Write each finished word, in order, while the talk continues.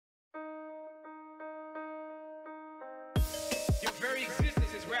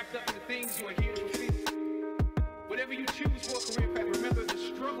wrapped up in the things you are here to see. Whatever you choose for a career path, remember the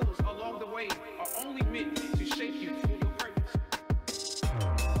struggles along the way are only meant to shape you for your purpose.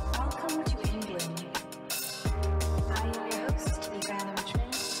 Welcome to In Bloom. I am your host, Brianna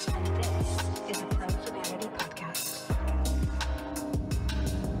Richmond, and this is a Pro Humanity podcast.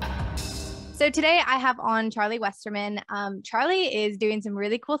 So today I have on Charlie Westerman. Charlie is doing some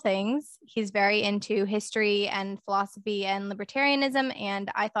really cool things. He's very into history and philosophy and libertarianism,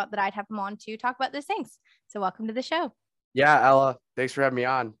 and I thought that I'd have him on to talk about those things. So welcome to the show. Yeah, Ella, thanks for having me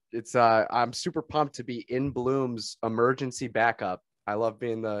on. I'm super pumped to be In Bloom's emergency backup. I love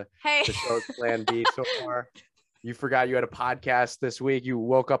being the show's plan B so far. You forgot you had a podcast this week. You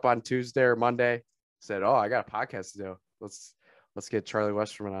woke up on Tuesday or Monday, said, "Oh, I got a podcast to do. Let's get Charlie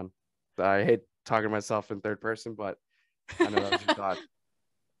Westerman on." I hate talking to myself in third person, but I know that was your thought.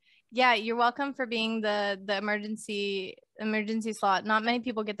 Yeah, you're welcome for being the emergency slot. Not many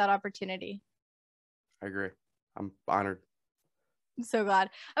people get that opportunity. I agree. I'm honored. I'm so glad.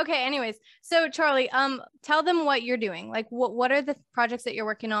 Okay, anyways, so Charlie, tell them what you're doing. Like what are the projects that you're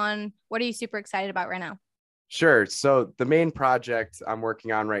working on? What are you super excited about right now? Sure. So the main project I'm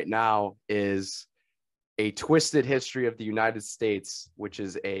working on right now is A Twisted History of the United States, which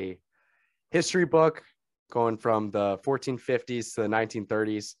is a history book going from the 1450s to the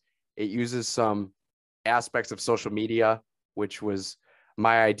 1930s. It uses some aspects of social media, which was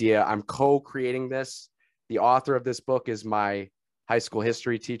my idea. I'm co-creating this. The author of this book is my high school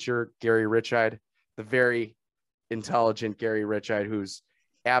history teacher, Gary Richide, the very intelligent Gary Richide, who's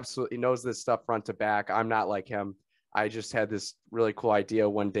absolutely knows this stuff front to back. I'm not like him. I just had this really cool idea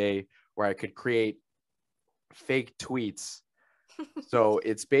one day where I could create fake tweets. So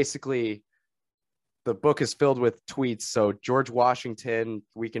it's basically, the book is filled with tweets. So George Washington,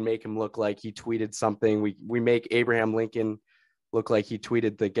 we can make him look like he tweeted something. We make Abraham Lincoln look like he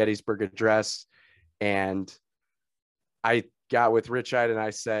tweeted the Gettysburg Address. And I got with Richard and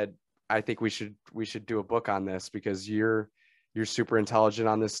I said, I think we should do a book on this because you're super intelligent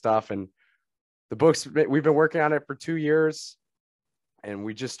on this stuff. And the books, we've been working on it for 2 years. And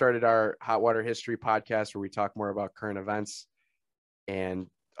we just started our Hot Water History podcast where we talk more about current events and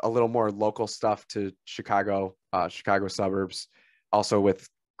a little more local stuff to Chicago suburbs. Also with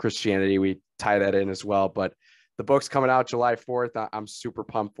Christianity, we tie that in as well. But the book's coming out July 4th. I'm super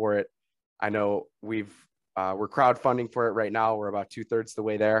pumped for it. I know we're crowdfunding for it right now. We're about 2/3 the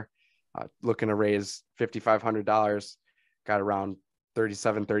way there, looking to raise $5,500. Got around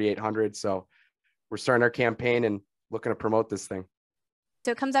 $3,800. So we're starting our campaign and looking to promote this thing.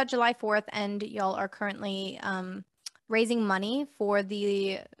 So it comes out July 4th, and y'all are currently raising money for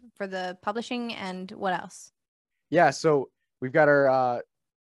the publishing, and what else? Yeah, so we've got our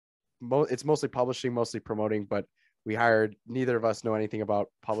it's mostly publishing, mostly promoting, but neither of us know anything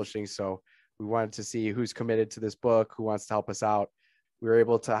about publishing, so we wanted to see who's committed to this book, who wants to help us out. We were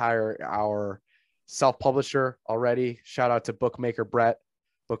able to hire our self-publisher already. Shout out to bookmaker Brett.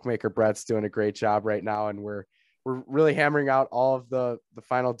 Bookmaker Brett's doing a great job right now, and we're really hammering out all of the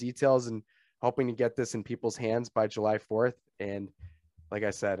final details and hoping to get this in people's hands by July 4th. And like I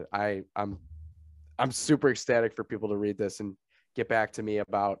said, I'm super ecstatic for people to read this and get back to me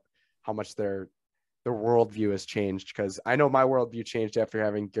about how much their worldview has changed, because I know my worldview changed after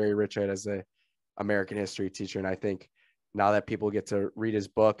having Gary Richard as a American history teacher. And I think now that people get to read his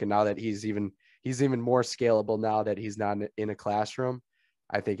book, and now that he's even more scalable now that he's not in a classroom,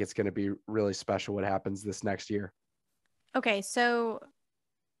 I think it's going to be really special what happens this next year. Okay, so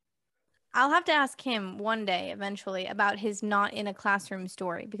I'll have to ask him one day eventually about his not in a classroom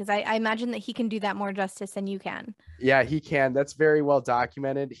story, because I imagine that he can do that more justice than you can. Yeah, he can. That's very well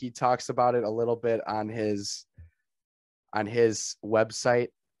documented. He talks about it a little bit on his website,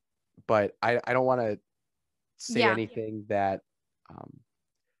 but I don't want to say anything that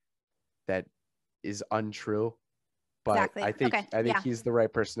that is untrue. But exactly. I think he's the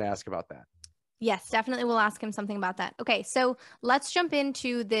right person to ask about that. Yes, definitely. We'll ask him something about that. Okay, so let's jump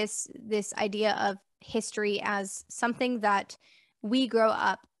into this idea of history as something that we grow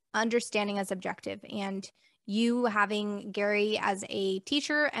up understanding as objective, and you having Gary as a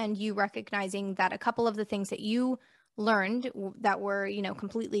teacher and you recognizing that a couple of the things that you learned that were,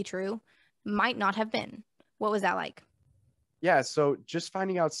 completely true might not have been. What was that like? Yeah, so just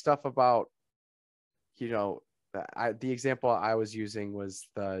finding out stuff about, the example I was using was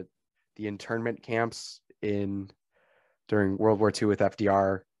the internment camps during World War II with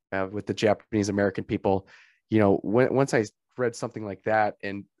FDR, with the Japanese American people. Once I read something like that,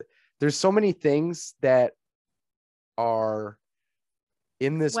 and there's so many things that are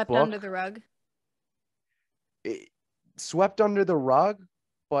in this swept book under the rug. Swept under the rug,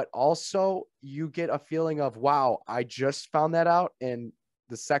 but also you get a feeling of, wow, I just found that out. And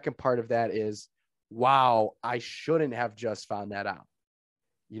the second part of that is, wow, I shouldn't have just found that out.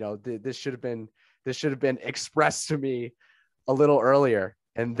 This should have been expressed to me a little earlier.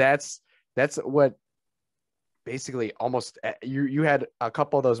 And that's what basically almost you had a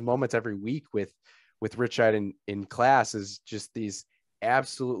couple of those moments every week with Richard in class, is just these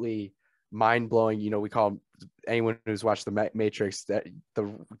absolutely mind-blowing, we call them, anyone who's watched the Matrix, that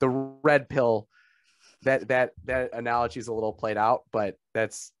the red pill, that analogy is a little played out, but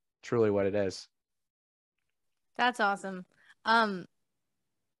that's truly what it is. That's awesome. I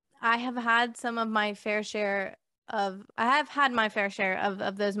have had my fair share of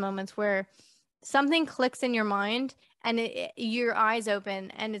those moments where something clicks in your mind and your eyes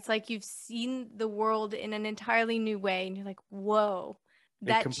open, and it's like you've seen the world in an entirely new way, and you're like, whoa,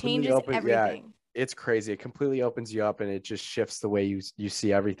 that changes everything. Yeah, it's crazy. It completely opens you up, and it just shifts the way you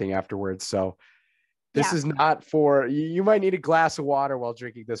see everything afterwards. So this is not for you. Might need a glass of water while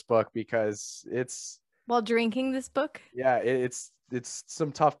drinking this book, because it's while drinking this book. Yeah, it's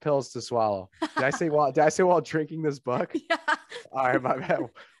some tough pills to swallow. Did I say while drinking this book? Yeah. All right, my bad.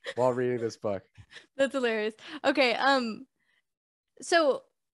 While reading this book. That's hilarious. Okay. So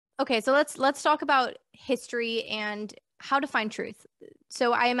let's talk about history and how to find truth.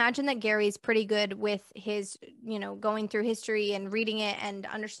 So I imagine that Gary's pretty good with his, going through history and reading it and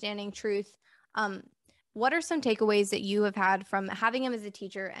understanding truth. What are some takeaways that you have had from having him as a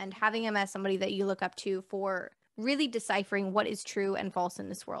teacher and having him as somebody that you look up to for really deciphering what is true and false in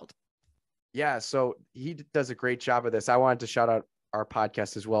this world? Yeah, so he does a great job of this. I wanted to shout out our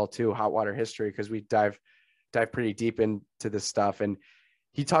podcast as well too, Hot Water History, because we dive pretty deep into this stuff. And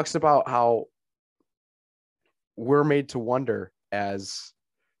he talks about how we're made to wonder as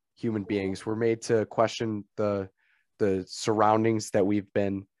human beings. We're made to question the surroundings that we've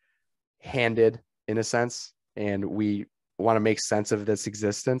been handed, in a sense, and we want to make sense of this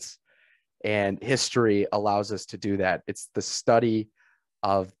existence. And history allows us to do that. It's the study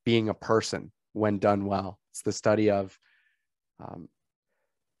of being a person when done well. It's the study of, and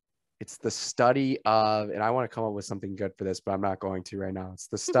I want to come up with something good for this, but I'm not going to right now. It's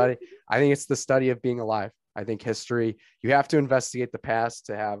the study. I think it's the study of being alive. I think history, you have to investigate the past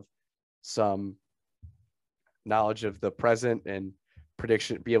to have some knowledge of the present and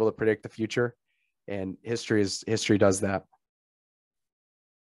be able to predict the future. And history does that.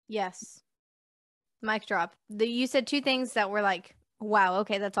 Yes. Mic drop. You said two things that were like, wow,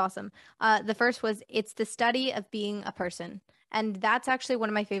 okay, that's awesome. The first was, it's the study of being a person. And that's actually one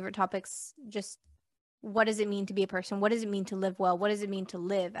of my favorite topics. Just what does it mean to be a person? What does it mean to live well? What does it mean to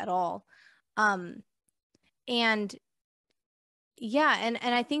live at all? And yeah, and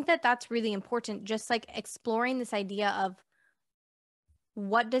I think that that's really important. Just like exploring this idea of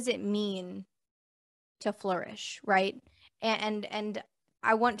what does it mean to flourish, right? And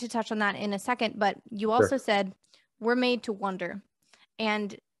I want to touch on that in a second, but you also said we're made to wonder.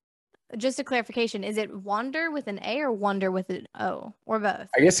 And just a clarification, is it wander with an A or wonder with an O, or both?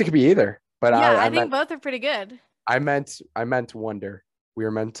 I guess it could be either, but yeah, I think both are pretty good. I meant wonder. We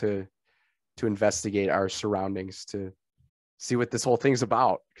were meant to investigate our surroundings, to see what this whole thing's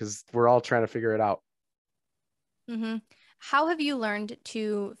about, because we're all trying to figure it out. Mm-hmm. How have you learned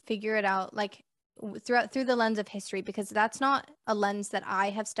to figure it out, like through the lens of history? Because that's not a lens that I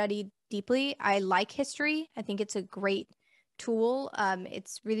have studied deeply. I like history. I think it's a great tool.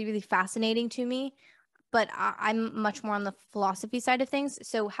 It's really, really fascinating to me, but I'm much more on the philosophy side of things.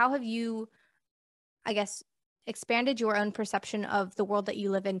 So how have you, I guess, expanded your own perception of the world that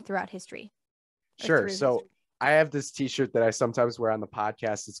you live in throughout history? Sure. So I have this t-shirt that I sometimes wear on the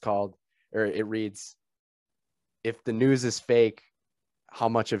podcast. It reads, if the news is fake, how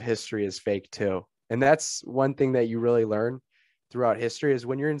much of history is fake too? And that's one thing that you really learn throughout history, is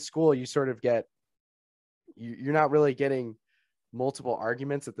when you're in school, you sort of you're not really getting multiple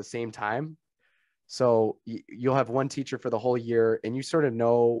arguments at the same time. So you'll have one teacher for the whole year, and you sort of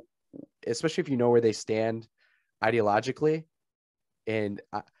know, especially if you know where they stand ideologically. And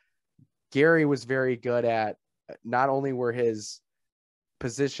Gary was very good at, not only were his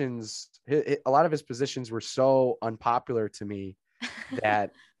positions, a lot of his positions were so unpopular to me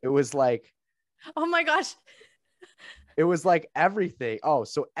that it was like, oh my gosh, it was like everything. Oh,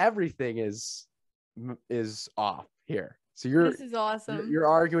 so everything is off here. So this is awesome. You're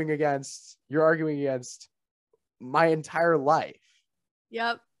arguing against my entire life.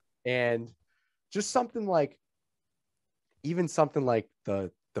 Yep. And just something like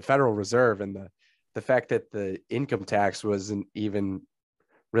the Federal Reserve, and the fact that the income tax wasn't even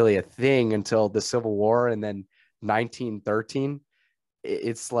really a thing until the Civil War, and then 1913.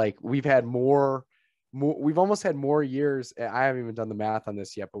 it's like we've had we've almost had more years. I haven't even done the math on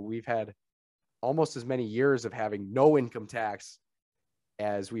this yet, but we've had almost as many years of having no income tax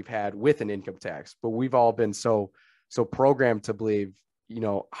as we've had with an income tax. But we've all been so programmed to believe,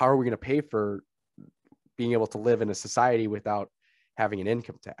 how are we going to pay for being able to live in a society without having an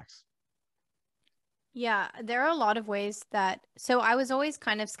income tax? Yeah, there are a lot of ways that, so I was always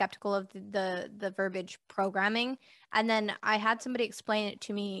kind of skeptical of the verbiage programming, and then I had somebody explain it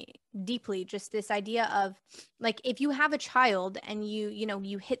to me deeply, just this idea of like, if you have a child and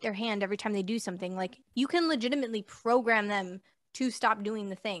you hit their hand every time they do something, like you can legitimately program them to stop doing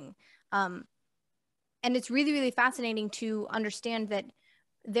the thing. And it's really, really fascinating to understand that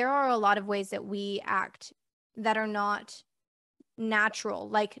there are a lot of ways that we act that are not natural,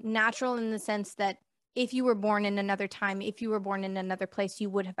 like natural in the sense that if you were born in another time, if you were born in another place, you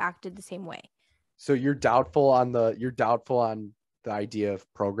would have acted the same way. So you're doubtful on the idea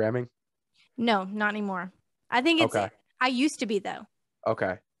of programming? No, not anymore. I think Okay. I used to be though.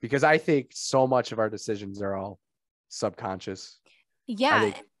 Okay. Because I think so much of our decisions are all subconscious. I Yeah.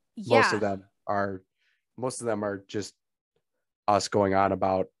 think most Yeah. of them are just us going on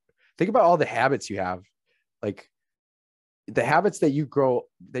about, think about all the habits you have, like the habits that you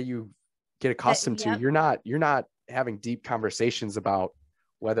get accustomed to. Yep. You're not having deep conversations about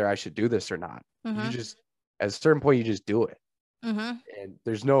whether I should do this or not. You Mm-hmm. just, at a certain point, you just do it. Mm-hmm.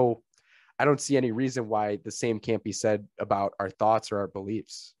 And I don't see any reason why the same can't be said about our thoughts or our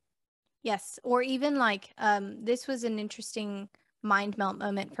beliefs. Yes. Or even like, this was an interesting mind melt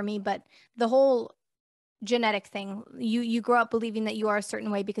moment for me, but the whole genetic thing, you grow up believing that you are a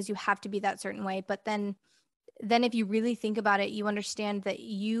certain way because you have to be that certain way, but then if you really think about it, you understand that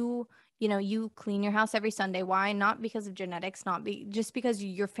you clean your house every Sunday. Why? Not because of genetics, just because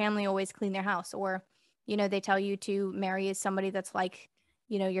your family always clean their house, or they tell you to marry somebody that's like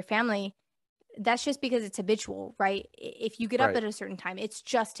your family. That's just because it's habitual, right? If you get up Right. at a certain time, it's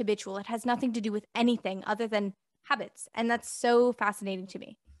just habitual. It has nothing to do with anything other than habits, and that's so fascinating to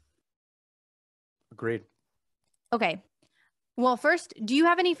me. Agreed. Okay. Well, first, do you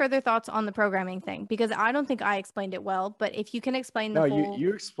have any further thoughts on the programming thing? Because I don't think I explained it well, but if you can explain the No, whole.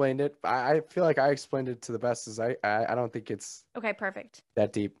 you explained it. I feel like I explained it to the best as I don't think it's Okay, perfect.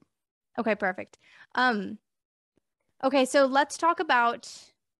 that deep. Okay, perfect. Okay, so let's talk about,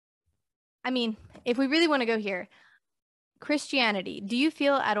 I mean, if we really want to go here, Christianity. Do you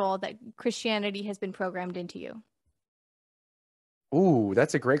feel at all that Christianity has been programmed into you? Ooh,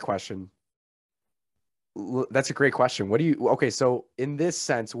 that's a great question. That's a great question. Okay, so in this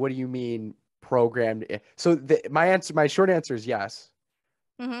sense, what do you mean programmed? So my short answer is yes.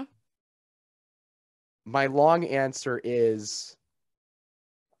 Mm-hmm. My long answer is,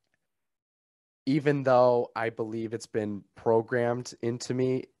 even though I believe it's been programmed into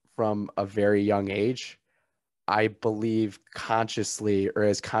me from a very young age, I believe consciously, or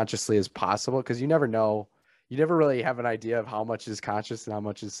as consciously as possible, because you never know. You never really have an idea of how much is conscious and how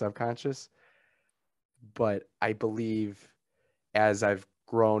much is subconscious. But I believe, as I've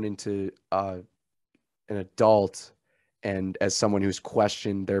grown into an adult and as someone who's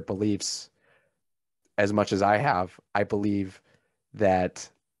questioned their beliefs as much as I have, I believe that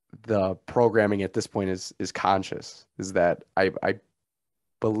the programming at this point is conscious, is that I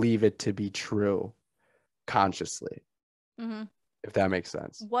believe it to be true consciously, Mm-hmm. if that makes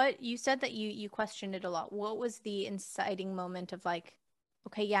sense. What you said that you questioned it a lot. What was the inciting moment of like,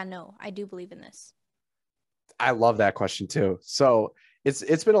 okay, yeah, no, I do believe in this? I love that question too. So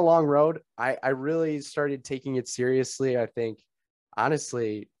it's been a long road. I really started taking it seriously, I think,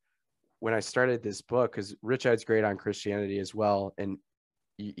 honestly, when I started this book, because Rich Ed's great on Christianity as well, and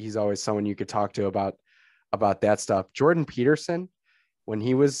he's always someone you could talk to about that stuff. Jordan Peterson, when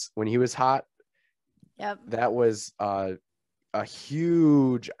he was hot, Yep. that was a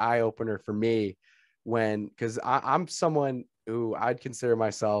huge eye opener for me, because I'm someone who I'd consider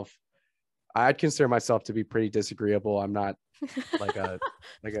myself to be pretty disagreeable. I'm not like a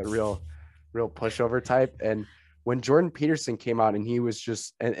real pushover type. And when Jordan Peterson came out, and he was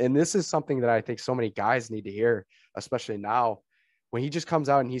just, and this is something that I think so many guys need to hear, especially now, when he just comes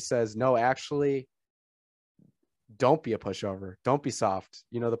out and he says, no, actually, don't be a pushover. Don't be soft.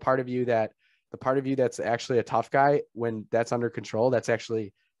 The part of you that's actually a tough guy, when that's under control, that's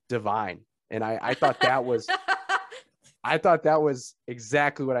actually divine. And I thought that was,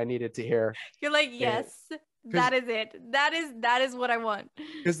 exactly what I needed to hear. You're like, yes, that is it. That is what I want.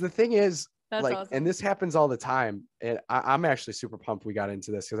 Because the thing is, That's like, awesome. and this happens all the time, and I'm actually super pumped we got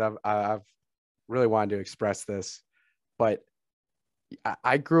into this, because I've really wanted to express this. But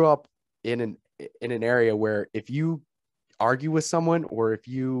I grew up in an area where, if you argue with someone, or if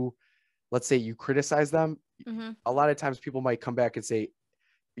you, let's say you criticize them, Mm-hmm. a lot of times people might come back and say,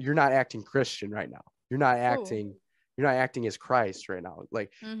 you're not acting Christian right now. You're not acting as Christ right now.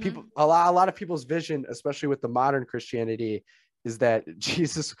 Like Mm-hmm. a lot of people's vision, especially with the modern Christianity, is that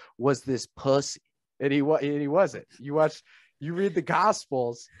Jesus was this pussy, and he wasn't. You read the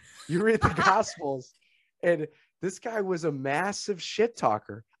Gospels, and this guy was a massive shit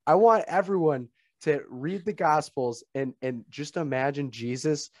talker. I want everyone to read the Gospels and just imagine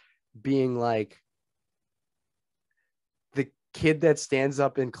Jesus being like the kid that stands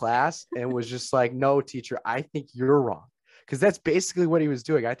up in class and was just like, no, teacher, I think you're wrong. Because that's basically what he was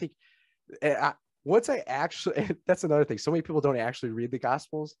doing. I think once I actually, that's another thing. So many people don't actually read the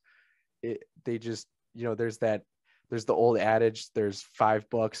Gospels. They just, there's the old adage, there's 5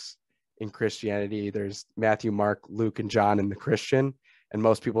 books in Christianity. There's Matthew, Mark, Luke, and John in the Christian. And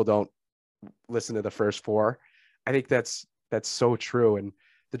most people don't listen to the first 4. I think that's so true. And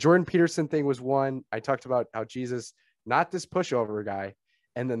the Jordan Peterson thing was one. I talked about how Jesus, not this pushover guy.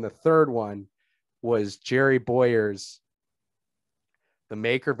 And then the third one was Jerry Boyer's The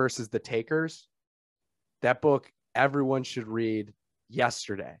Maker versus the Takers. That book everyone should read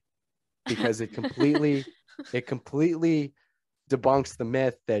yesterday, because it completely debunks the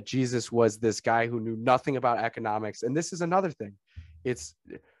myth that Jesus was this guy who knew nothing about economics. And this is another thing. It's,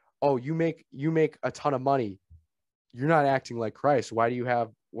 oh, you make a ton of money, you're not acting like Christ. Why do you have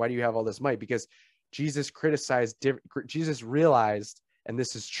all this money? Because Jesus realized, and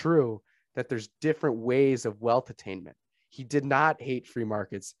this is true, that there's different ways of wealth attainment. He did not hate free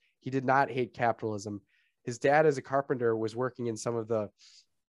markets. He did not hate capitalism. His dad, as a carpenter, was working in some of the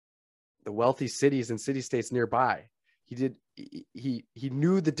wealthy cities and city states nearby. He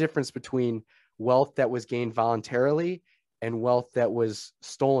knew the difference between wealth that was gained voluntarily and wealth that was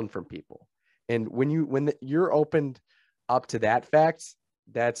stolen from people. And when you're opened up to that fact,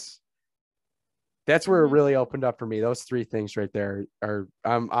 that's where it really opened up for me. Those 3 things right there are,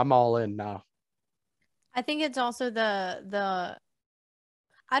 I'm all in now. I think it's also the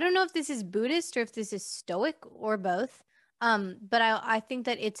I don't know if this is Buddhist or if this is Stoic or both. But I think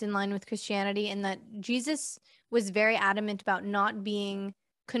that it's in line with Christianity, and that Jesus was very adamant about not being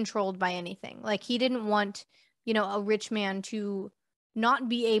controlled by anything. Like, he didn't want, a rich man to not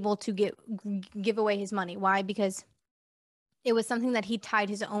be able to give away his money. Why? Because it was something that he tied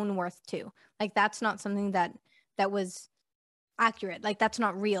his own worth to. Like, that's not something that was accurate. Like, that's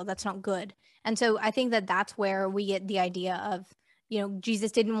not real. That's not good. And so I think that that's where we get the idea of,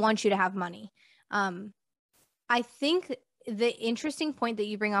 Jesus didn't want you to have money. I think the interesting point that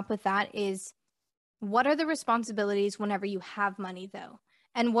you bring up with that is, what are the responsibilities whenever you have money, though?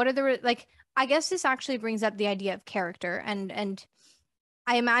 And what are I guess this actually brings up the idea of character. And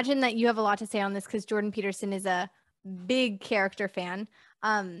I imagine that you have a lot to say on this, because Jordan Peterson is a big character fan.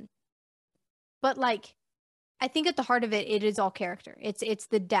 But I think at the heart of it, it is all character. It's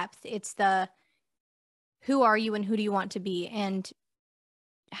the depth. It's the, who are you and who do you want to be? And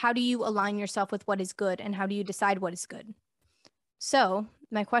how do you align yourself with what is good? And how do you decide what is good? So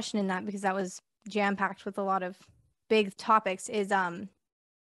my question in that, because that was jam-packed with a lot of big topics, is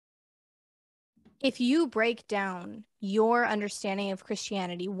if you break down your understanding of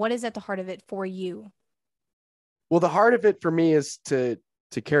Christianity, what is at the heart of it for you? Well, the heart of it for me is to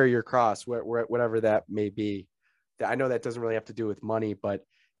carry your cross, whatever that may be. I know that doesn't really have to do with money, but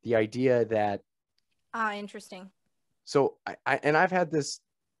the idea that, Interesting. So I've had this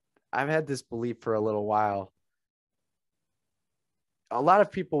belief for a little while. A lot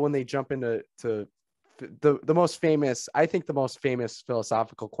of people, when they jump into the most famous, I think the most famous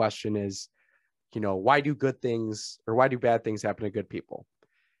philosophical question is, why do good things, or why do bad things happen to good people?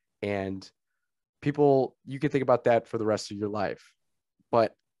 And people, you can think about that for the rest of your life.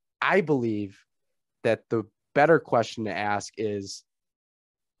 But I believe that the better question to ask is,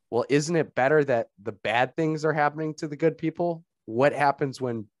 well, isn't it better that the bad things are happening to the good people? What happens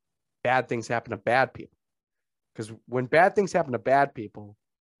when bad things happen to bad people? Because when bad things happen to bad people,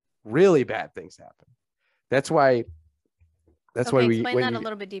 really bad things happen. That's why we explain that a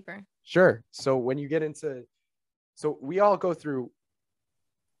little bit deeper. Sure. So when you get into, so we all go through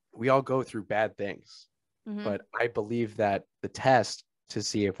bad things. Mm-hmm. But I believe that the test to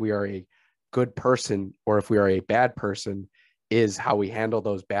see if we are a good person or if we are a bad person is how we handle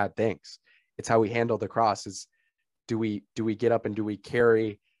those bad things. It's how we handle the cross. Is do we get up and do we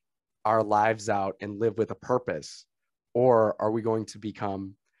carry our lives out and live with a purpose? Or are we going to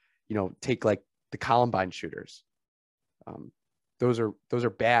become, take like the Columbine shooters? Those are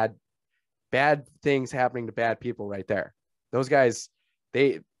bad things happening to bad people right there. Those guys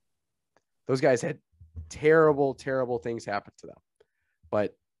had terrible, terrible things happen to them.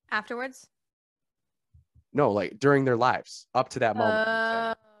 But Afterwards? no, like during their lives, up to that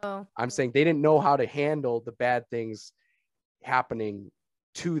moment. I'm saying they didn't know how to handle the bad things happening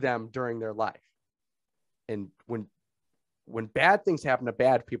to them during their life. And when bad things happen to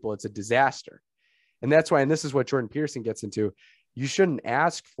bad people, it's a disaster. And that's why, and this is what Jordan Peterson gets into, you shouldn't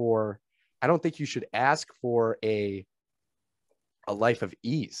ask for, I don't think you should ask for a life of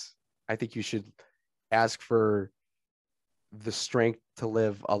ease. I think you should ask for the strength to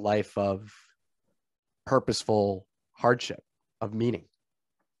live a life of purposeful hardship, of meaning.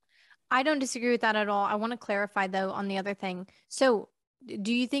 I don't disagree with that at all. I want to clarify though on the other thing. So,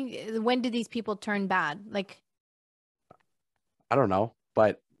 do you think when did these people turn bad? Like, I don't know,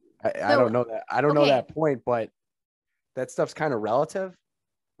 but I So, don't know that. I don't know okay. that point, but that stuff's kind of relative,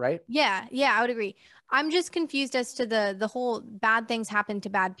 right? yeah, I would agree. I'm just confused as to the whole bad things happen to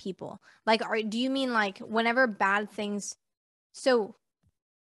bad people. Like, do you mean like whenever bad things? So,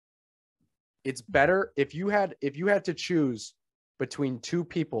 It's better if you had to choose between two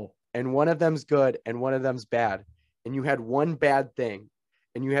people and one of them's good and one of them's bad, and you had one bad thing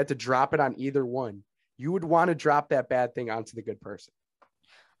and you had to drop it on either one, you would want to drop that bad thing onto the good person.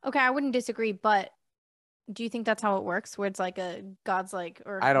 okay, I wouldn't disagree, but do you think that's how it works? Where it's like God's like,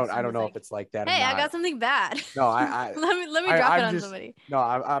 or I don't know someone's if like, it's like that or hey, I not. got something bad. No, I let me drop it I'm on just somebody. no,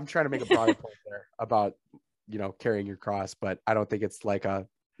 I'm trying to make a broader point there about carrying your cross, but I don't think it's like a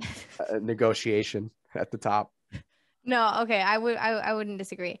negotiation at the top. No, okay, I wouldn't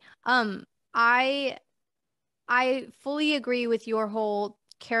disagree. I fully agree with your whole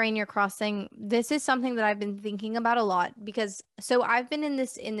carrying your cross thing. This is something that I've been thinking about a lot because so I've been in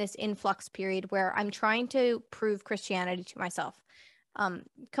this influx period where I'm trying to prove Christianity to myself.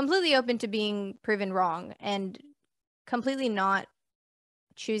 Completely open to being proven wrong and completely not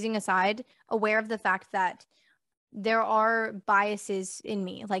choosing a side, aware of the fact that there are biases in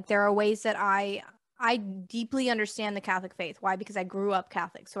me. Like there are ways that I deeply understand the Catholic faith. Why? Because I grew up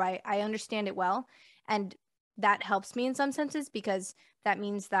Catholic. So I understand it well. And that helps me in some senses because that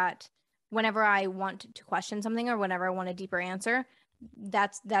means that whenever I want to question something or whenever I want a deeper answer,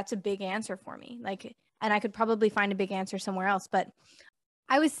 that's a big answer for me. Like, and I could probably find a big answer somewhere else. But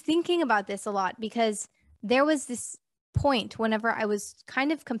I was thinking about this a lot because there was this point whenever I was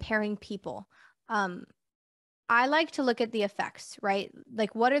kind of comparing people. I like to look at the effects, right?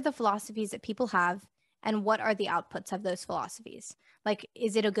 Like, what are the philosophies that people have, and what are the outputs of those philosophies? Like,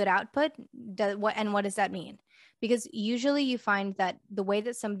 is it a good output? What does that mean? Because usually you find that the way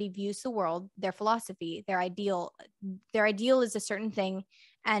that somebody views the world, their philosophy, their ideal is a certain thing,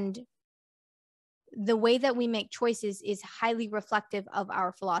 and the way that we make choices is highly reflective of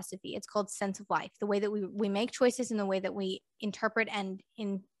our philosophy. It's called sense of life, the way that we make choices and the way that we interpret and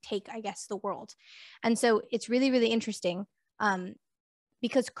intake, I guess, the world. And so it's really, really interesting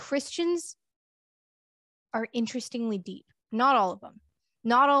because Christians are interestingly deep. Not all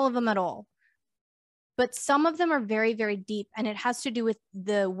of them at all. But some of them are very, very deep. And it has to do with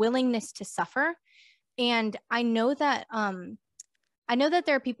the willingness to suffer. And I know that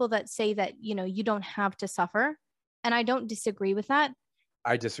there are people that say that, you don't have to suffer. And I don't disagree with that.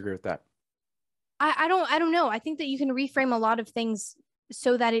 I disagree with that. I don't know. I think that you can reframe a lot of things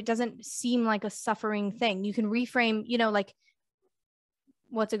so that it doesn't seem like a suffering thing. You can reframe, like,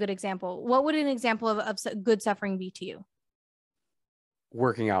 what's a good example? What would an example of good suffering be to you?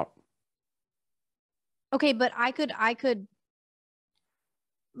 Working out. Okay, but I could,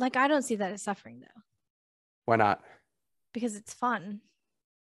 like, I don't see that as suffering though. Why not? Because it's fun.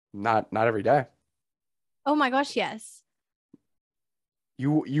 Not every day. Oh my gosh, yes.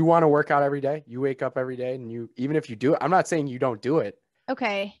 You want to work out every day? You wake up every day and even if you do it, I'm not saying you don't do it.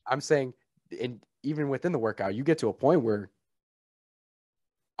 Okay. I'm saying even within the workout, you get to a point where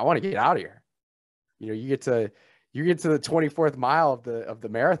I want to get out of here. You get to the 24th mile of the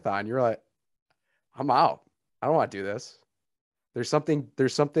marathon. You're like, I'm out. I don't want to do this. There's something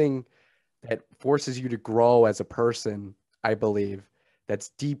that forces you to grow as a person, I believe, that's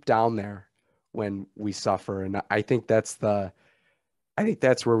deep down there when we suffer. And I think that's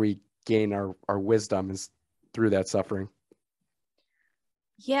where we gain our wisdom, is through that suffering.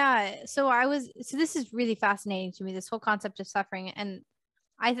 Yeah. So this is really fascinating to me, this whole concept of suffering. And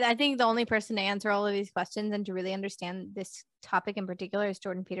I think the only person to answer all of these questions and to really understand this topic in particular is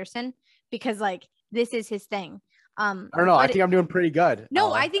Jordan Peterson, because like this is his thing. I don't know. I think I'm doing pretty good. No,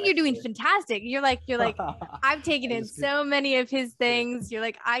 Ella, I think you're doing fantastic. You're like I've taken in so many of his things. You're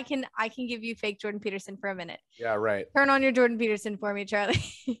like, I can give you fake Jordan Peterson for a minute. Yeah, right. Turn on your Jordan Peterson for me, Charlie.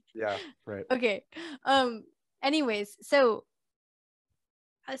 Yeah, right. Okay. Anyways, so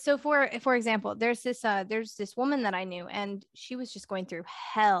So for example, there's this woman that I knew, and she was just going through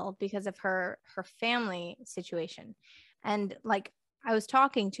hell because of her family situation. And like, I was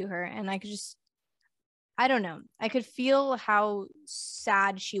talking to her, and I could just, I don't know, I could feel how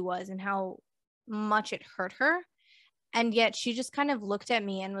sad she was and how much it hurt her. And yet she just kind of looked at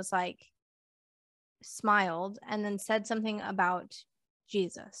me and was like, smiled, and then said something about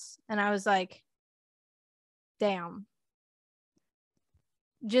Jesus. And I was like, damn,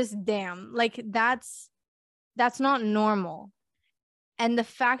 just damn, like that's not normal. And the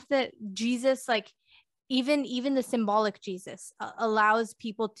fact that Jesus, like, even the symbolic Jesus allows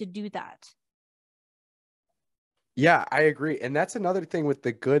people to do that. Yeah, I agree. And that's another thing with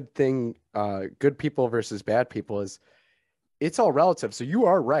the good thing, good people versus bad people, is it's all relative. So you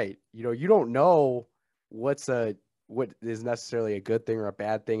are right. You know, you don't know what is necessarily a good thing or a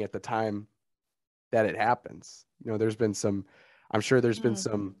bad thing at the time that it happens. You know, I'm sure there's been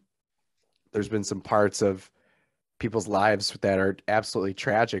some parts of people's lives that are absolutely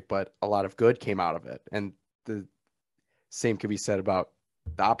tragic, but a lot of good came out of it. And the same could be said about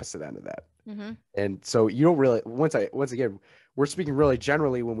the opposite end of that. Mm-hmm. And so you don't really, once again, we're speaking really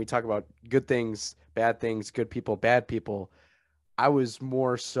generally when we talk about good things, bad things, good people, bad people. I was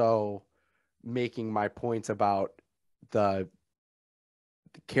more so making my points about the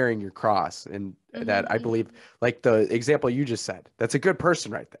carrying your cross, and that I believe, like the example you just said, that's a good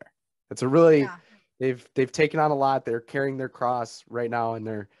person right there. That's a really, they've taken on a lot. They're carrying their cross right now, and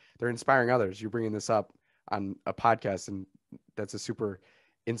they're inspiring others. You're bringing this up on a podcast, and that's a super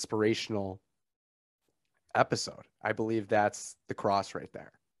inspirational episode. I believe that's the cross right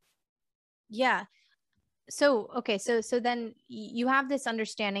there. Yeah. So, okay. So then you have this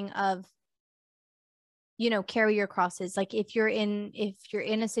understanding of, you know, carry your crosses. Like if you're in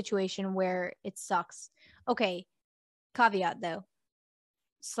a situation where it sucks. Okay. Caveat though,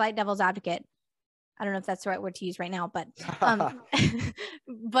 slight devil's advocate. I don't know if that's the right word to use right now, but,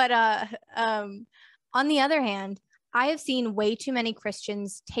 but, on the other hand, I have seen way too many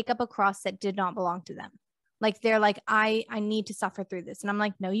Christians take up a cross that did not belong to them. Like they're like, I need to suffer through this. And I'm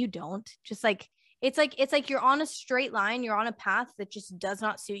like, no, you don't. Just like, it's like you're on a straight line. You're on a path that just does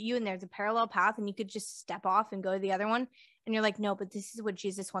not suit you. And there's a parallel path and you could just step off and go to the other one. And you're like, no, but this is what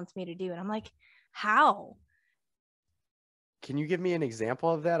Jesus wants me to do. And I'm like, how? Can you give me an example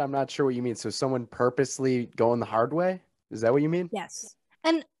of that? I'm not sure what you mean. So someone purposely going the hard way? Is that what you mean? Yes.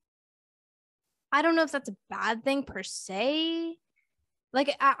 And I don't know if that's a bad thing per se.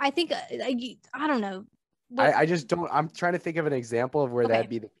 Like, I think, I don't know. I just don't, I'm trying to think of an example of where Okay. that'd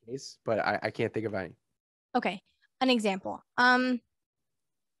be the case, but I can't think of any. Okay. An example. Oh,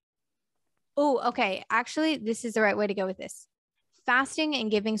 okay. Actually, this is the right way to go with this. Fasting and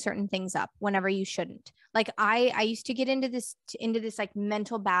giving certain things up whenever you shouldn't. Like I used to get into this like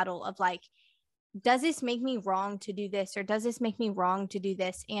mental battle of like, does this make me wrong to do this, or does this make me wrong to do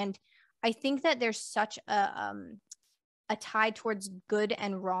this? And I think that there's such a tie towards good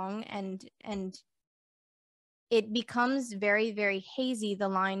and wrong, and it becomes very, very hazy, the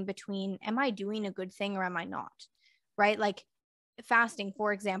line between, am I doing a good thing or am I not? Right? Like fasting,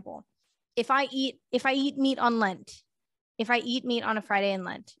 for example, if I eat meat on Lent, if I eat meat on a Friday in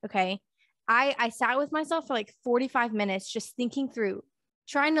Lent, okay, I sat with myself for like 45 minutes just thinking through,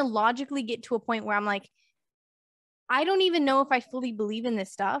 trying to logically get to a point where I'm like, I don't even know if I fully believe in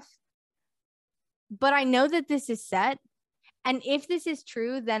this stuff, but I know that this is set. And if this is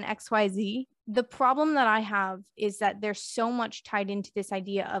true, then XYZ. The problem that I have is that there's so much tied into this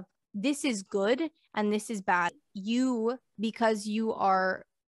idea of this is good and this is bad. You, because you are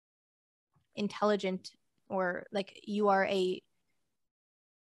intelligent, or like you are a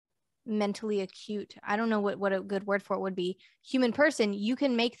mentally acute, I don't know what a good word for it would be, human person, you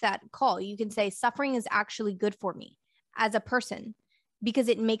can make that call. You can say suffering is actually good for me as a person because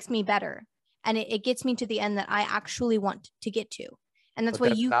it makes me better. And it gets me to the end that I actually want to get to. And that's why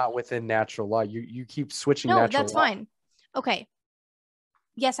that's not within natural law. You keep switching natural law. No, that's fine. Okay.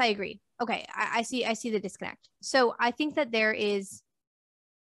 Yes, I agree. Okay. I see the disconnect. So I think that there is.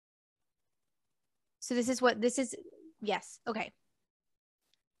 So this is. Yes. Okay.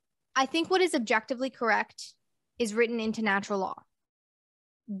 I think what is objectively correct is written into natural law.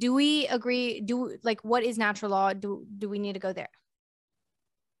 Do we agree? What is natural law? Do we need to go there?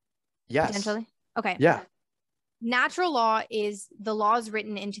 Yes. Potentially? Okay. Yeah. Natural law is the laws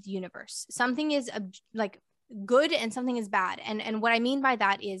written into the universe. Something is like good and something is bad. And what I mean by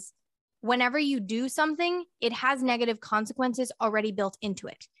that is whenever you do something, it has negative consequences already built into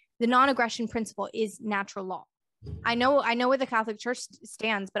it. The non-aggression principle is natural law. I know where the Catholic Church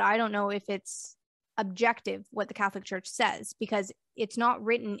stands, but I don't know if it's objective what the Catholic Church says, because it's not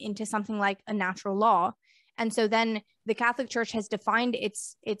written into something like a natural law. And so then the Catholic Church has defined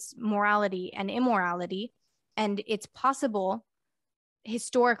its morality and immorality, and it's possible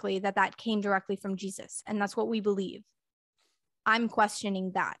historically that came directly from Jesus, and that's what we believe. I'm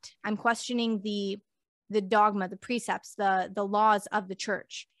questioning that. I'm questioning the dogma, the precepts, the laws of the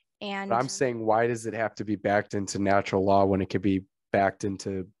church. And But I'm saying, why does it have to be backed into natural law when it could be backed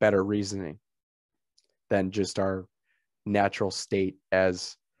into better reasoning than just our natural state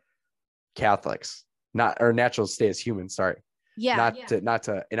as Catholics, or natural state as humans? Sorry. yeah, Not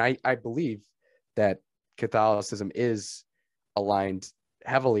to, and I believe that Catholicism is aligned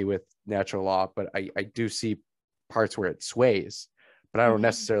heavily with natural law, but I do see parts where it sways, but I don't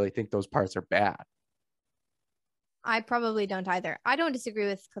necessarily think those parts are bad. I probably don't either. I don't disagree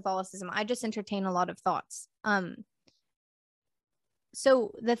with Catholicism. I just entertain a lot of thoughts.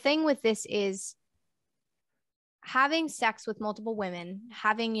 So the thing with this is having sex with multiple women,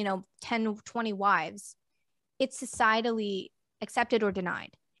 having, 10, 20 wives, it's societally accepted or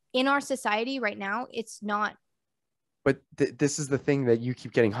denied. In our society right now, it's not. But this is the thing that you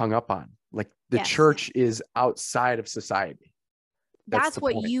keep getting hung up on. Like the Yes. church is outside of society. That's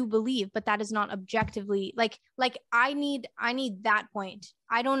what point. you believe, but that is not objectively like I need that point.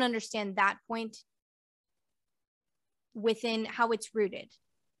 I don't understand that point within how it's rooted.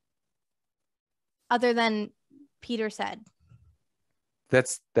 Other than Peter said.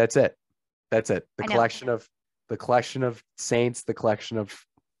 That's it. That's it. The I know. collection of saints, the collection of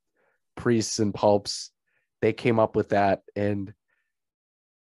priests and popes, they came up with that, and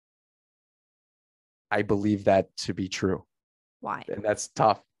I believe that to be true. Why? And that's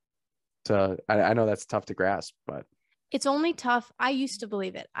tough to, I know that's tough to grasp, but It's only tough. I used to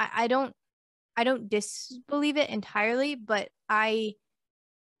believe it. I don't disbelieve it entirely, but I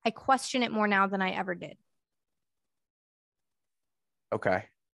question it more now than I ever did. okay.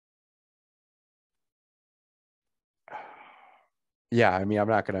 Yeah, I mean, I'm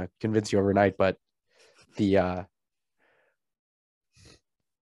not going to convince you overnight, but I'm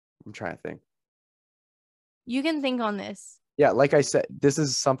trying to think. You can think on this. Yeah, like I said, this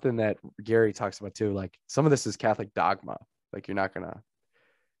is something that Gary talks about too. Like some of this is Catholic dogma. Like you're not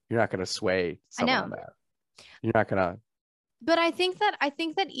gonna sway someone on that. You're not gonna. But I think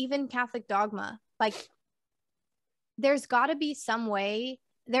that even Catholic dogma, like there's got to be some way.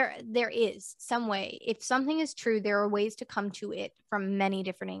 There is some way. If something is true, there are ways to come to it from many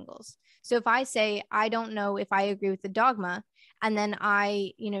different angles. So if I say I don't know if I agree with the dogma, and then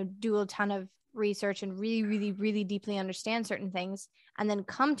I do a ton of research and really, really, really deeply understand certain things, and then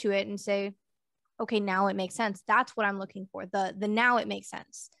come to it and say, okay, now it makes sense. That's what I'm looking for. The now it makes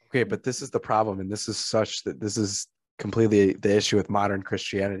sense. Okay, but this is the problem, and this is completely the issue with modern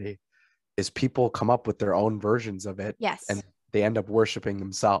Christianity, is people come up with their own versions of it. Yes. And they end up worshiping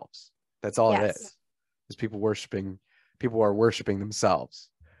themselves. That's all Yes. it is people are worshiping themselves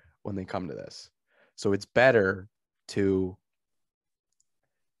when they come to this. So it's better to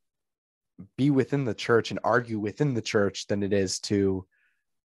be within the church and argue within the church than it is to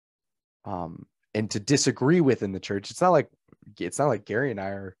and to disagree within the church. It's not like Gary and I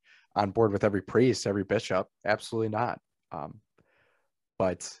are on board with every priest, every bishop. Absolutely not.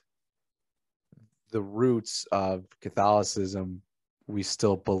 But the roots of Catholicism we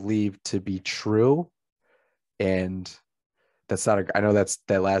still believe to be true. And I know that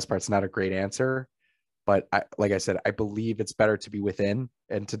last part's not a great answer, but like I said, I believe it's better to be within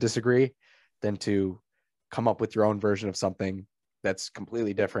and to disagree than to come up with your own version of something that's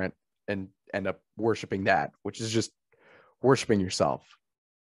completely different and end up worshiping that, which is just worshiping yourself.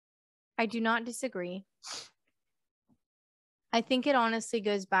 I do not disagree. I think it honestly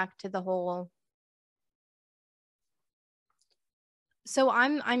goes back to the whole. So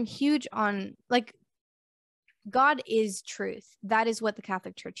I'm huge on like God is truth. That is what the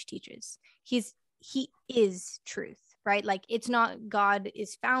Catholic Church teaches. He is truth, right? Like it's not God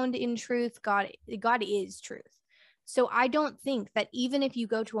is found in truth. God is truth. So I don't think that even if you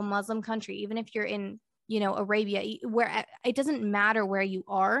go to a Muslim country, even if you're in, Arabia, where it doesn't matter where you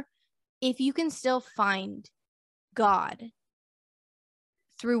are, if you can still find God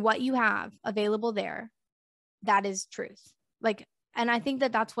through what you have available there, that is truth. Like, and I think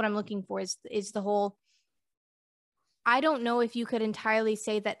that that's what I'm looking for is the whole. I don't know if you could entirely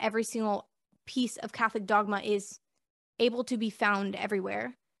say that every single piece of Catholic dogma is able to be found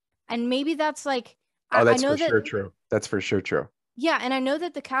everywhere. And maybe that's like, that's for sure true. That's for sure true. Yeah. And I know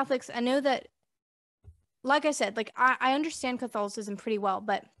that the Catholics, like I said, like I understand Catholicism pretty well,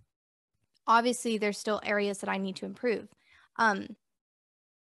 but obviously there's still areas that I need to improve.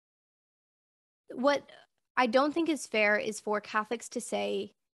 what I don't think is fair is for Catholics to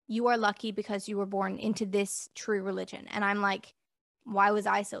say you are lucky because you were born into this true religion. And I'm like, why was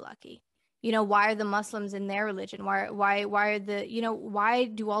I so lucky? You know, why are the Muslims in their religion? Why are the, you know, why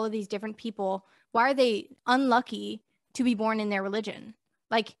do all of these different people, why are they unlucky to be born in their religion?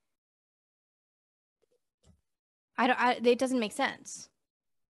 Like, it doesn't make sense.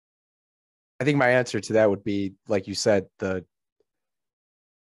 I think my answer to that would be, like you said, the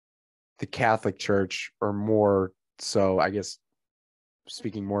Catholic Church, or more so, I guess,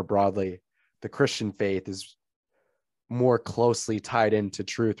 speaking more broadly, the Christian faith is more closely tied into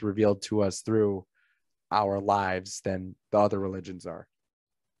truth revealed to us through our lives than the other religions are.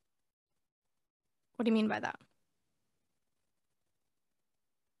 What do you mean by that?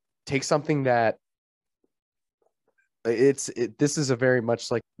 Take something that this is a very much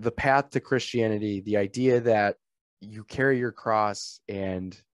like the path to Christianity, the idea that you carry your cross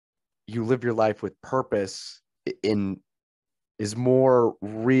and you live your life with purpose is more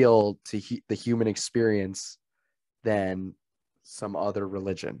real to the human experience than some other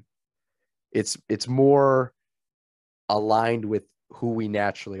religion. It's more aligned with who we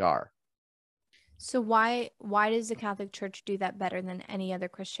naturally are. So why does the Catholic Church do that better than any other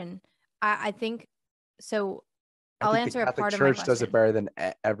Christian? I think so. I'll answer a part of my Church does it question. better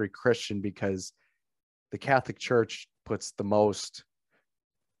than every Christian because the Catholic Church puts the most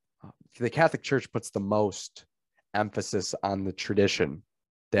emphasis on the tradition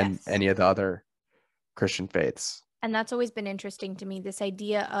than Yes. any of the other Christian faiths. And that's always been interesting to me, this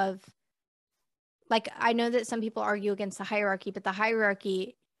idea of, like, I know that some people argue against the hierarchy, but the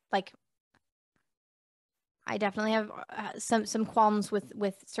hierarchy, like, I definitely have some qualms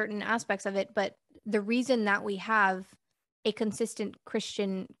with certain aspects of it, but the reason that we have a consistent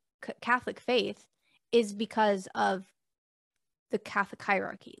Christian Catholic faith is because of the Catholic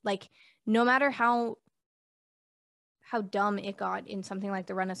hierarchy. Like, no matter how dumb it got in something like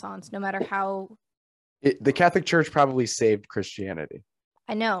the Renaissance, no matter how The Catholic Church probably saved Christianity.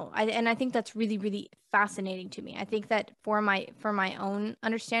 I know, and I think that's really, really fascinating to me. I think that for my own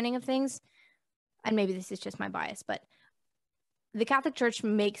understanding of things, and maybe this is just my bias, but the Catholic Church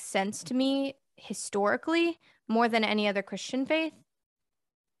makes sense to me historically more than any other Christian faith.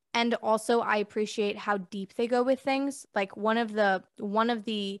 And also I appreciate how deep they go with things. Like one of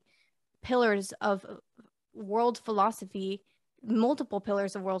the pillars of world philosophy, multiple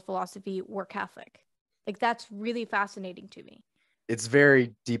pillars of world philosophy were Catholic. Like that's really fascinating to me. It's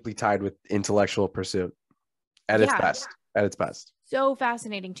very deeply tied with intellectual pursuit at its best. At its best. So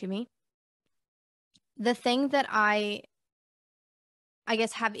fascinating to me. The thing that I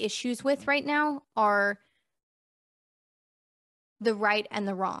guess have issues with right now are the right and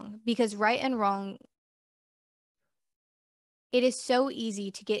the wrong, because right and wrong, it is so easy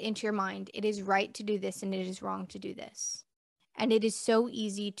to get into your mind. It is right to do this and it is wrong to do this. And it is so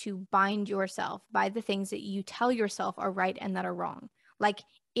easy to bind yourself by the things that you tell yourself are right and that are wrong. Like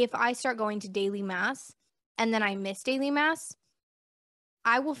if I start going to daily mass and then I miss daily mass,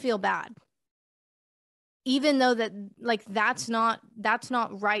 I will feel bad. Even though that like that's not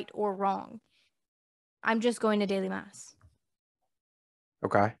right or wrong. I'm just going to daily mass.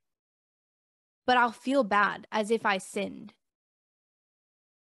 Okay. But I'll feel bad as if I sinned.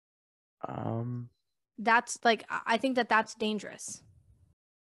 That's like, I think that that's dangerous.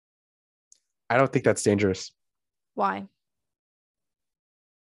 I don't think that's dangerous. Why?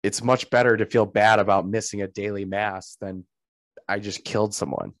 It's much better to feel bad about missing a daily mass than I just killed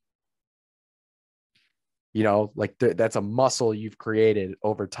someone. You know, like that's a muscle you've created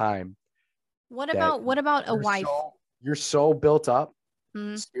over time. What about a wife? You're so built up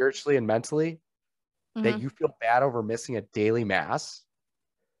Mm-hmm. spiritually and mentally that you feel bad over missing a daily mass.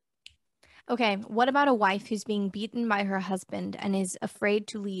 Okay, what about a wife who's being beaten by her husband and is afraid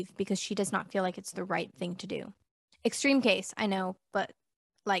to leave because she does not feel like it's the right thing to do? Extreme case, I know, but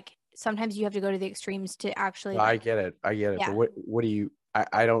like sometimes you have to go to the extremes to actually. I get it. Yeah. But what do you?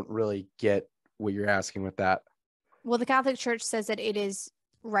 I don't really get what you're asking with that. Well, the Catholic Church says that it is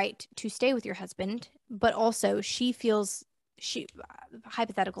right to stay with your husband, but also she feels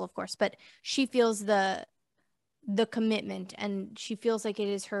hypothetical, of course, but she feels the commitment and she feels like it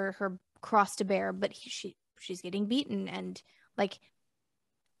is her cross to bear, but she's getting beaten and like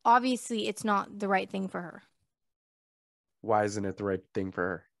obviously it's not the right thing for her. Why isn't it the right thing for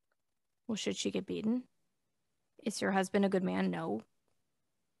her? Well, should she get beaten? Is her husband a good man? No.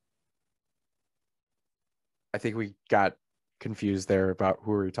 I think we got confused there about who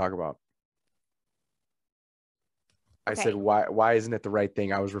we were talking about. I said, why isn't it the right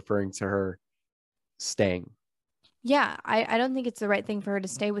thing? I was referring to her staying. Yeah, I don't think it's the right thing for her to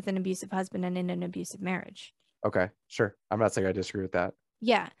stay with an abusive husband and in an abusive marriage. Okay, sure. I'm not saying I disagree with that.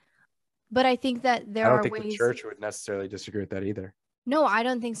 Yeah, but I think that I there don't are think the ways. church would necessarily disagree with that either. No, I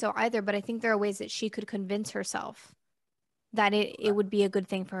don't think so either, but I think there are ways that she could convince herself that it would be a good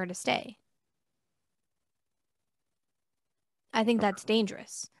thing for her to stay. I think that's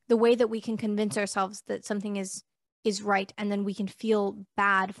dangerous. The way that we can convince ourselves that something is right and then we can feel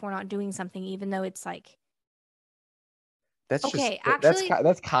bad for not doing something even though it's like, That's just okay, actually,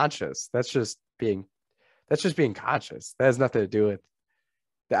 that's conscious. That's just being conscious. That has nothing to do with.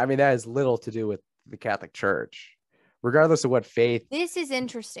 I mean, that has little to do with the Catholic Church. Regardless of what faith, this is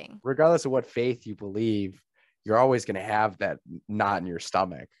interesting. regardless of what faith you believe, you're always going to have that knot in your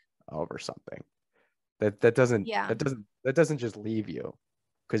stomach over something. That doesn't Yeah. that doesn't just leave you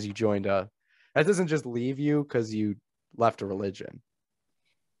because you joined a. That doesn't just leave you because you left a religion.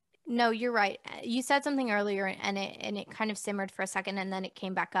 No, you're right. You said something earlier and it kind of simmered for a second and then it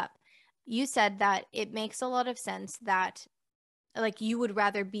came back up. You said that it makes a lot of sense that like you would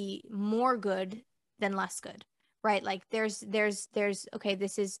rather be more good than less good, right? Like there's okay,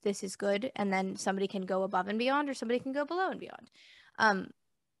 this is good and then somebody can go above and beyond or somebody can go below and beyond.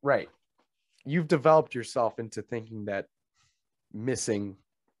 Right. You've developed yourself into thinking that missing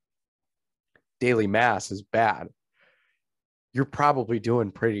daily mass is bad. You're probably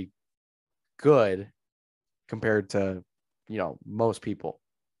doing pretty good compared to, most people.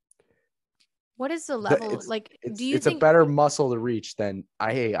 What is the level? It's Like, do it's you it's a think better muscle to reach than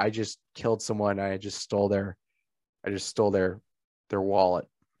I just killed someone. I just stole their wallet.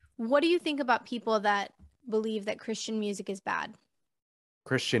 what do you think about people that believe that Christian music is bad?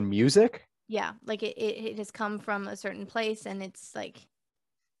 Christian music? Yeah, like it has come from a certain place and it's like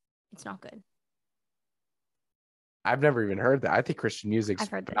it's not good. I've never even heard that. I think Christian music's I've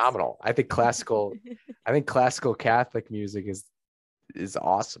heard this. phenomenal. I think classical Catholic music is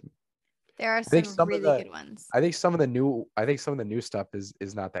awesome. There are I think some some of really the good ones. I think some of the new stuff is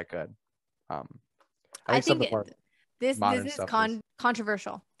not that good. Um, I I think some think of the more this modern is stuff is.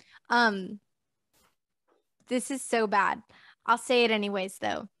 controversial. Um, this is so bad. I'll say it anyways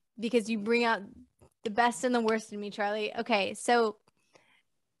though, because you bring out the best and the worst in me, Charlie. Okay, so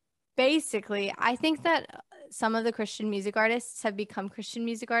basically, I think that some of the Christian music artists have become Christian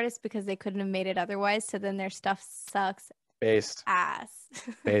music artists because they couldn't have made it otherwise. So then their stuff sucks Based. ass.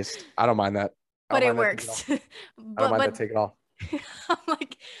 Based. I don't mind that. I But don't it mind that take it all. works. I don't mind that But take it all. I'm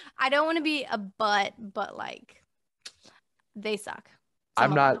like, I don't want to be a but like they suck.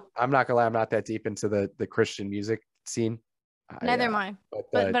 Some of them. I'm not gonna lie, I'm not that deep into the Christian music scene. Neither am I.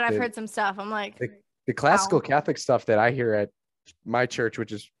 But But I've heard some stuff. I'm like, the the classical wow. Catholic stuff that I hear at my church,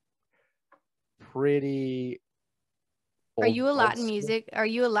 which is pretty Are old you a old Latin school. music? Are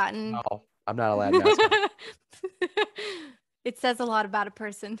you a Latin? No, I'm not a Latin mass guy. It says a lot about a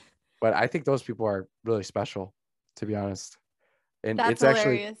person. But I think those people are really special, to be honest. And That's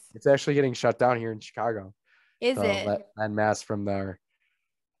hilarious. it's actually getting shut down here in Chicago. Is The it? Latin mass from their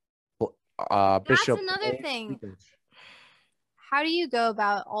That's Bishop another Blaise thing. Lucas. How do you go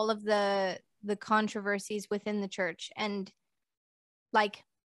about all of the controversies within the church and like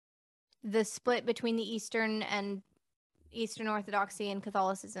the split between the Eastern Orthodoxy and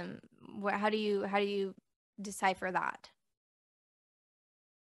Catholicism? How do you decipher that?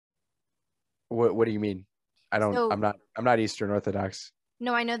 What do you mean? So I'm not Eastern Orthodox.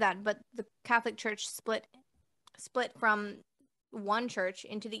 no, I know that, but the Catholic Church split from one church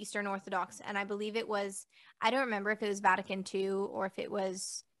into the Eastern Orthodox, and I believe it was I don't remember if it was Vatican II or if it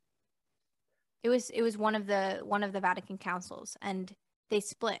was one of the Vatican councils, and they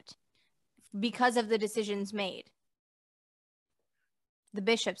split because of the decisions made. The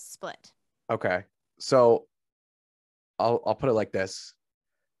bishops split. Okay. So I'll put it like this.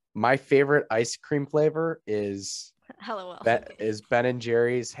 My favorite ice cream flavor is LOL. Ben and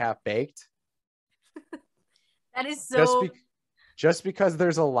Jerry's half baked. That is Just so. just because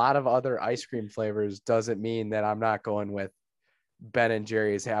there's a lot of other ice cream flavors doesn't mean that I'm not going with Ben and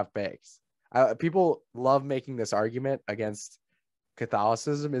Jerry's half baked. People love making this argument against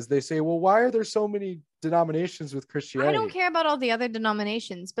Catholicism is they say, well, why are there so many denominations with I Christianity? don't care about all the other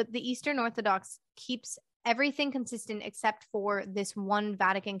denominations, but the Eastern Orthodox keeps everything consistent except for this one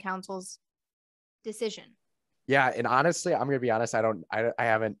Vatican Council's decision. Yeah, and honestly, I'm gonna be honest. I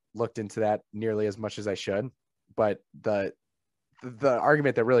haven't looked into that nearly as much as I should. But the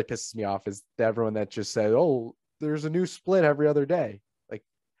argument that really pisses me off is everyone that just said, "Oh, there's a new split every other day." Like,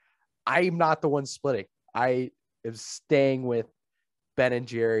 I'm not the one splitting. I am staying with Ben and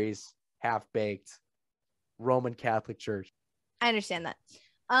Jerry's half baked Roman Catholic Church. I understand that.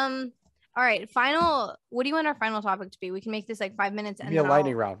 Um, All right, final. What do you want our final topic to be? We can make this like 5 minutes Give and me a then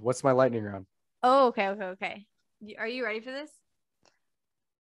lightning round. What's my lightning round? Oh, okay. Are you ready for this?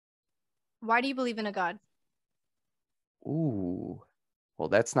 Why do you believe in a God? Ooh, well,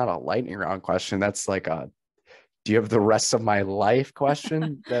 that's not a lightning round question. That's like a, do you have the rest of my life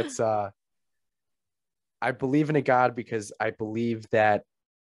question? That's I believe in a God because I believe that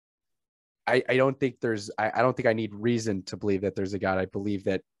I don't think I don't think I need reason to believe that there's a God. I believe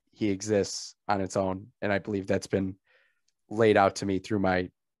that he exists on its own. And I believe that's been laid out to me through my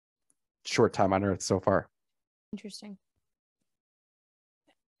short time on earth so far. Interesting.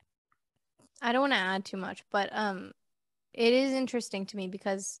 I don't want to add too much, but it is interesting to me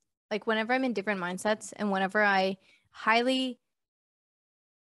because like whenever I'm in different mindsets and whenever I highly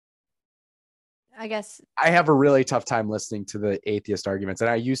I guess I have a really tough time listening to the atheist arguments, and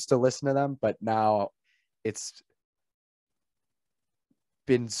I used to listen to them, but now it's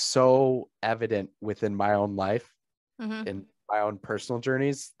been so evident within my own life mhm. and my own personal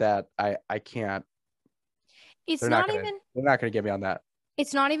journeys that I can't. It's They're not gonna get me on that.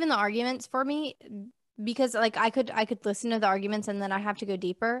 it's not even the arguments for me because like I could listen to the arguments and then I have to go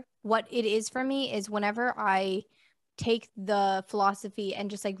deeper. What it is for me is whenever I take the philosophy and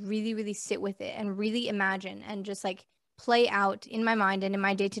just like really really sit with it and really imagine and just like play out in my mind and in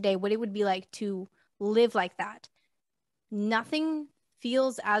my day to day what it would be like to live like that. Nothing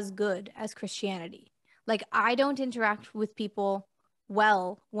feels as good as Christianity. Like I don't interact with people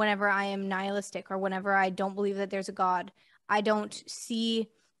well whenever I am nihilistic or whenever I don't believe that there's a God. I don't see,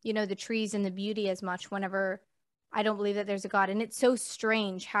 the trees and the beauty as much whenever I don't believe that there's a God. And it's so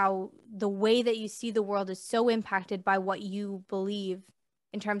strange how the way that you see the world is so impacted by what you believe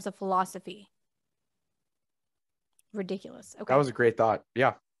in terms of philosophy. Ridiculous. That Okay. was a great thought.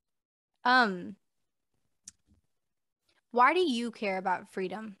 Yeah. Um, why do you care about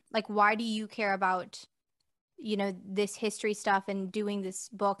freedom? Like, why do you care about, this history stuff and doing this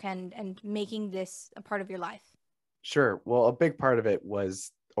book and making this a part of your life? Sure. Well, a big part of it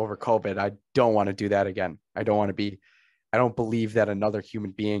was over COVID. I don't want to do that again. I don't believe that another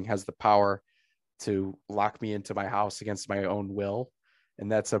human being has the power to lock me into my house against my own will.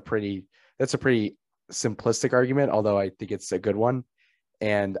 And that's a pretty simplistic argument, although I think it's a good one.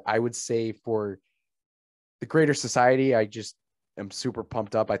 And I would say for the greater society, I just am super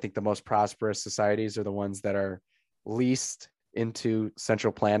pumped up. I think the most prosperous societies are the ones that are least into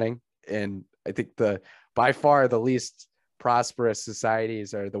central planning. And I think by far the least prosperous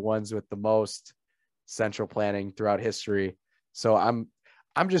societies are the ones with the most central planning throughout history. So I'm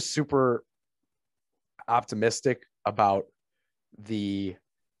just super optimistic about the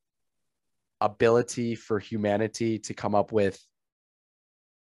ability for humanity to come up with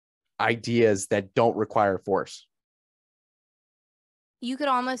ideas that don't require force. You could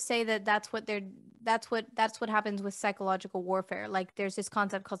almost say that that's what happens with psychological warfare. Like there's this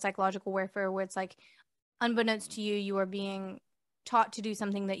concept called psychological warfare where it's like unbeknownst to you, you are being taught to do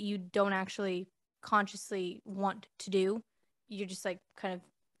something that you don't actually consciously want to do. You're just like kind of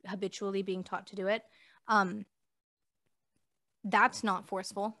habitually being taught to do it. Um, that's not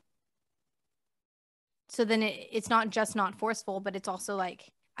forceful. So then it's not just not forceful, but it's also like,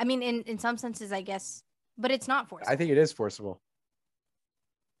 I mean, in some senses, I guess, but it's not forceful. I think it is forcible.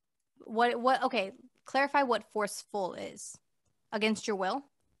 Okay, clarify what forceful is. Against your will?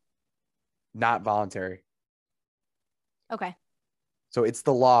 Not voluntary. Okay. So it's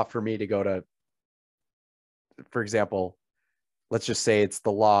the law for me to go to, for example, let's just say it's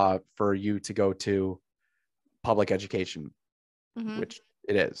the law for you to go to public education, Mm-hmm. which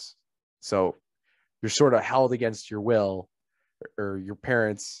it is. So you're sort of held against your will, or your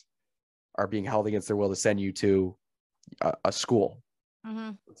parents are being held against their will to send you to a school.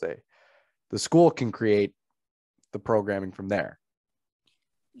 Mm-hmm. Let's say the school can create the programming from there.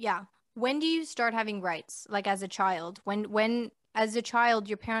 Yeah. When do you start having rights? Like as a child? When as a child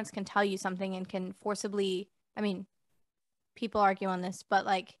your parents can tell you something and can forcibly, I mean, people argue on this, but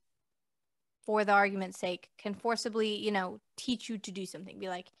like for the argument's sake, can forcibly, teach you to do something. Be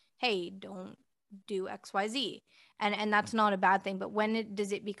like, "Hey, don't do XYZ." And that's not a bad thing, but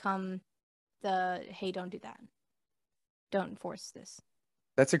does it become the, "Hey, don't do that. Don't force this."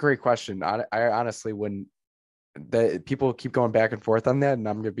 That's a great question. I honestly wouldn't. The people keep going back and forth on that, and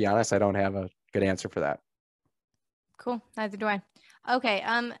I'm gonna be honest, I don't have a good answer for that. Cool. Neither do I. Okay,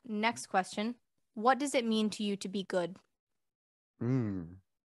 next question. What does it mean to you to be good?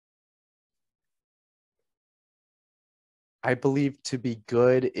 I believe to be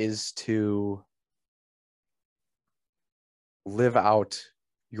good is to live out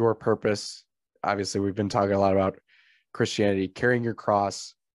your purpose. Obviously, we've been talking a lot about Christianity, carrying your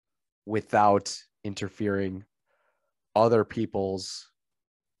cross, without interfering other people's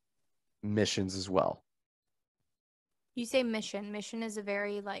missions as well. You say mission. Mission is a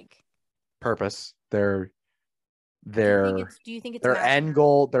very like. Purpose. Their Do you think it's end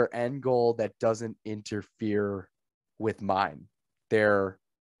goal that doesn't interfere with mine. Their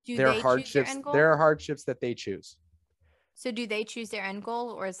hardships, there are hardships that they choose. So do they choose their end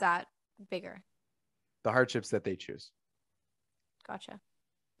goal, or is that bigger? The hardships that they choose. Gotcha.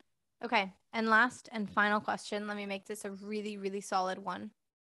 Okay. And last and final question. Let me make this a really, really solid one.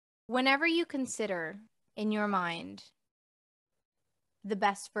 Whenever you consider in your mind the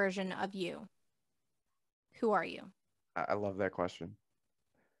best version of you, who are you? I love that question.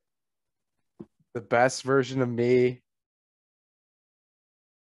 The best version of me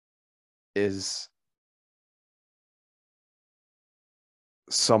is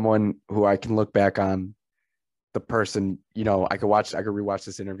someone who I can look back on, the person, I could rewatch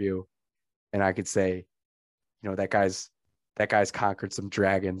this interview and I could say, that guy's conquered some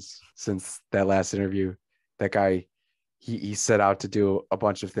dragons since that last interview. That guy, he set out to do a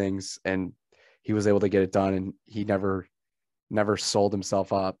bunch of things and he was able to get it done, and he never sold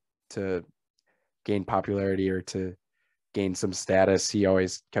himself up to gain popularity or to gain some status. He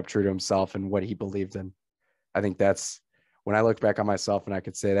always kept true to himself and what he believed in. I think that's when I look back on myself and I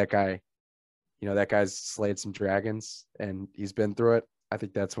could say that guy, that guy's slayed some dragons and he's been through it. I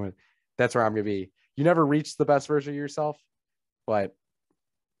think that's where I'm going to be. You never reach the best version of yourself, but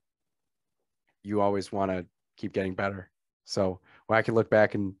you always want to keep getting better. So when I can look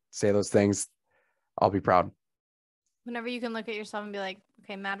back and say those things, I'll be proud. Whenever you can look at yourself and be like,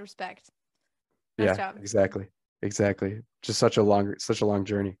 okay, mad respect. Nice job. Exactly. Just such a long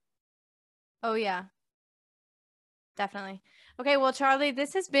journey. Oh yeah, definitely. Okay, well, Charlie,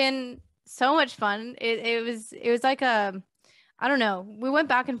 this has been so much fun. It was like I don't know. We went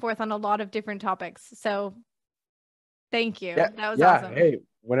back and forth on a lot of different topics. So thank you. Yeah, that was awesome. Hey,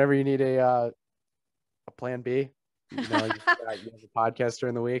 whenever you need a plan B, you have a podcast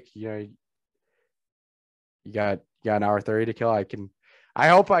during the week, you got an hour 30 to kill. I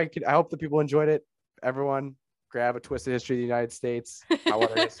hope the people enjoyed it. Everyone grab a Twisted History of the United States.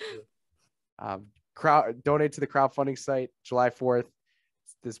 Donate to the crowdfunding site July 4th.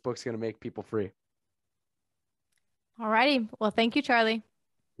 This book's going to make people free. Alrighty. Well, thank you, Charlie.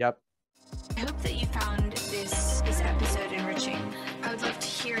 Yep. I hope that you found this episode enriching. I would love to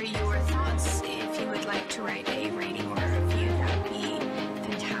hear your thoughts. If you would like to write a rating or a review, that would be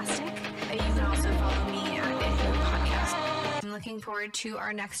fantastic. You can also follow me at Podcast. I'm looking forward to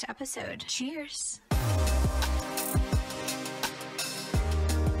our next episode. Cheers.